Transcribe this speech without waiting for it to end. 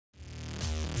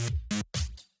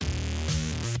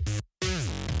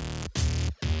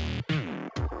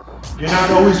You're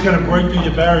not always going to break through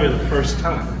your barrier the first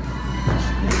time.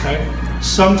 Okay?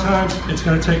 Sometimes it's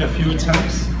going to take a few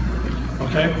attempts.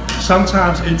 Okay?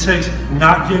 Sometimes it takes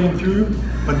not getting through,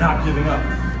 but not giving up.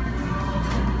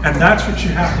 And that's what you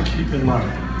have to keep in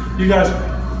mind. You guys,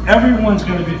 everyone's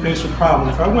going to be faced with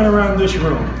problems. If I went around this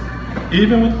room,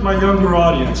 even with my younger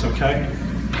audience, okay,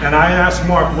 and I asked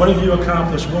Mark, what have you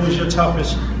accomplished? What was your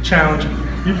toughest challenge?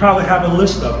 You probably have a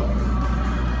list of them.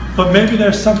 But maybe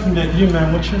there's something that you,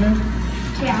 man, what's your name?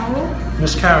 Carol.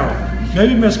 Miss Carol.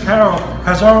 Maybe Miss Carol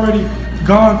has already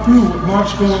gone through what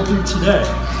Mark's going through today,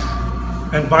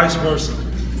 and vice versa.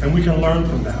 And we can learn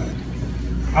from that.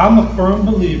 I'm a firm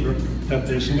believer that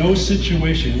there's no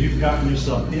situation you've gotten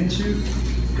yourself into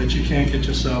that you can't get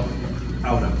yourself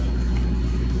out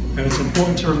of. And it's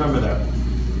important to remember that.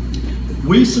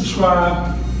 We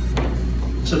subscribe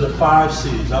to the 5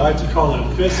 C's. I like to call it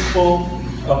a fistful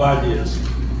of ideas.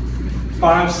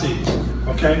 5 C's,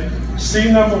 okay?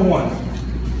 C number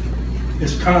 1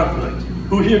 is conflict.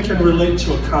 Who here can relate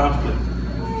to a conflict?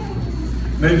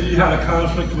 Maybe you had a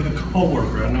conflict with a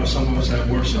coworker. I know some of us at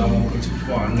work, so I won't go too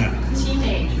far on that.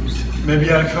 Teenagers. Maybe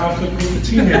you had a conflict with a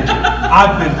teenager.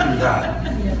 I've been through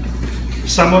that.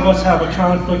 Some of us have a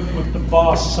conflict with the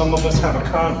boss. Some of us have a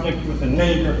conflict with a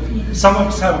neighbor. Some of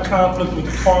us have a conflict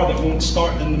with a car that won't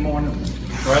start in the morning,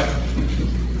 right?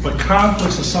 But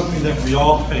conflicts are something that we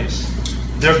all face.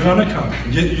 They're gonna come.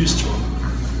 Get used to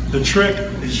them. The trick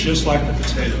is just like the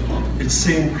potato. It's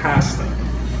seeing past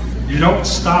them. You don't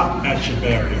stop at your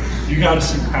barrier. You gotta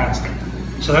see past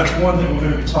them. So that's one that we're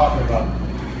gonna be talking about.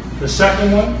 The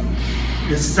second one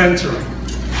is centering.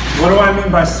 What do I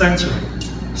mean by centering?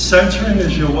 Centering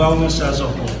is your wellness as a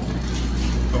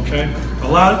whole, okay? A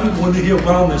lot of people, when they hear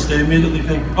wellness, they immediately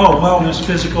think, oh, wellness,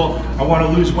 physical, I want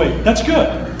to lose weight. That's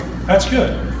good, that's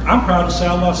good. I'm proud to say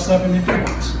I lost 70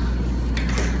 pounds.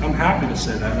 I'm happy to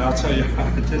say that, and I'll tell you how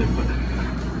I did it,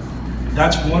 but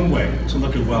that's one way to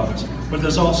look at wellness. But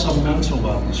there's also mental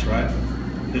wellness, right?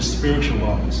 There's spiritual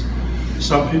wellness.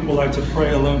 Some people like to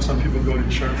pray alone, some people go to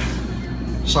church.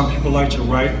 Some people like to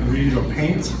write, read, or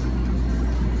paint.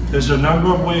 There's a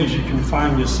number of ways you can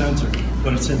find your center,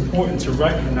 but it's important to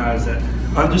recognize that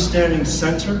understanding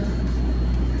center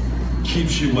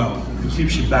keeps you well, it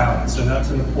keeps you balanced, and that's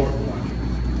an important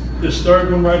one. This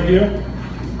third one right here,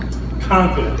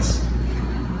 confidence.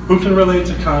 Who can relate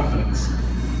to confidence?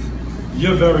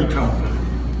 You're very confident.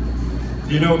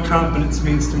 You know what confidence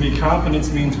means to me?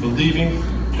 Confidence means believing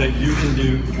that you can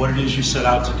do what it is you set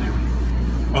out to do.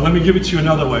 Well, let me give it to you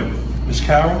another way. Miss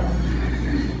Carol,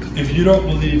 if you don't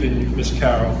believe in Miss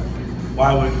Carol,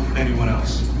 why would anyone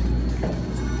else?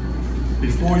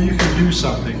 Before you can do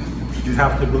something, you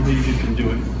have to believe you can do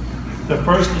it. The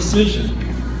first decision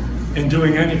in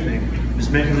doing anything is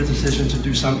making the decision to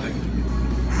do something.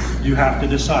 You have to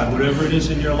decide, whatever it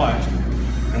is in your life,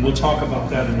 and we'll talk about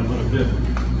that in a little bit.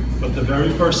 But the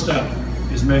very first step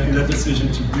is making the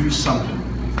decision to do something.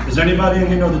 Does anybody in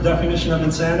here know the definition of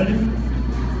insanity?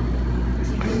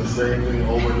 The same thing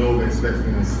over and over,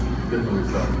 expecting this different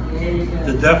result.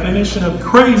 The definition of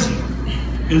crazy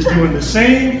is doing the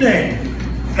same thing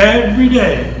every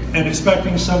day and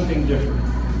expecting something different.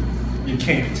 You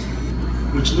can't.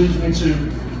 Which leads me to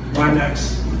my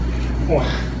next point,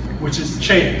 which is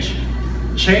change.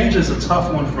 Change is a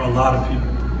tough one for a lot of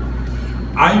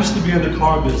people. I used to be in the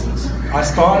car business. I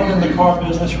started in the car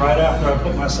business right after I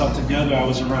put myself together. I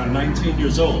was around 19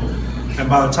 years old. And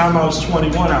by the time I was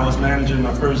 21, I was managing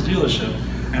my first dealership.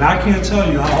 And I can't tell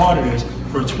you how hard it is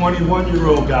for a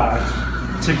 21-year-old guy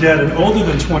to get an older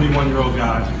than 21-year-old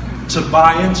guy to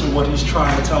buy into what he's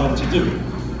trying to tell him to do.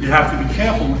 You have to be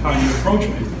careful with how you approach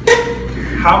people.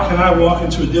 How can I walk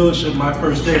into a dealership my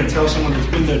first day and tell someone that's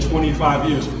been there 25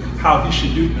 years how he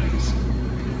should do things?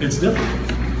 It's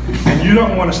difficult. And you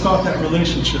don't want to start that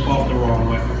relationship off the wrong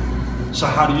way. So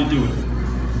how do you do it?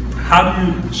 How do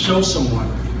you show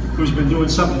someone who's been doing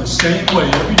something the same way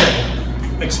every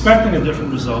day, expecting a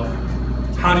different result?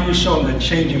 How do you show them that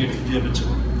changing it can give it to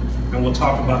them? And we'll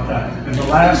talk about that. And the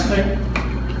last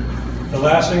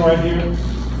thing right here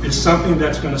is something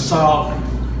that's going to solve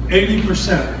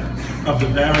 80% of the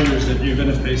barriers that you're going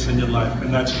to face in your life,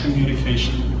 and that's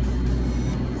communication.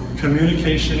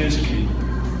 Communication is key.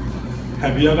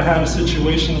 Have you ever had a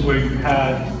situation where you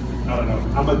had, I don't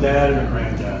know, I'm a dad and a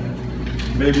granddad.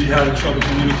 Maybe you had trouble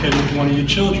communicating with one of your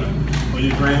children or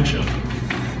your grandchildren.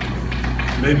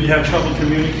 Maybe you had trouble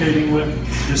communicating with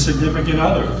your significant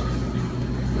other.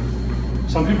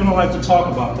 Some people don't like to talk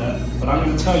about that, but I'm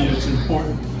going to tell you it's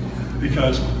important,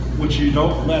 because what you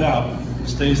don't let out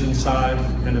stays inside,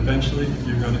 and eventually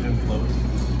you're going to implode.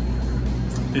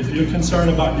 If you're concerned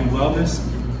about your wellness,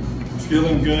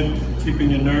 feeling good,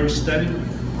 keeping your nerves steady.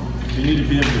 You need to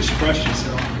be able to express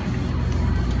yourself.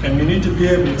 And you need to be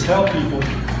able to tell people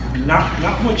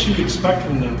not what you expect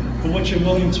from them, but what you're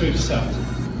willing to accept.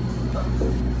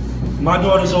 My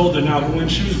daughter's older now, but when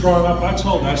she was growing up, I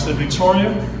told her, I said, Victoria,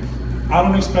 I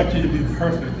don't expect you to be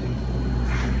perfect,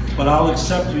 but I'll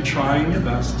accept you trying your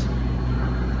best.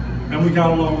 And we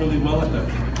got along really well at that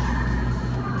point.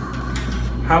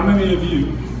 How many of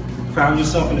you found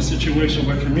yourself in a situation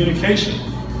where communication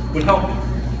would help you?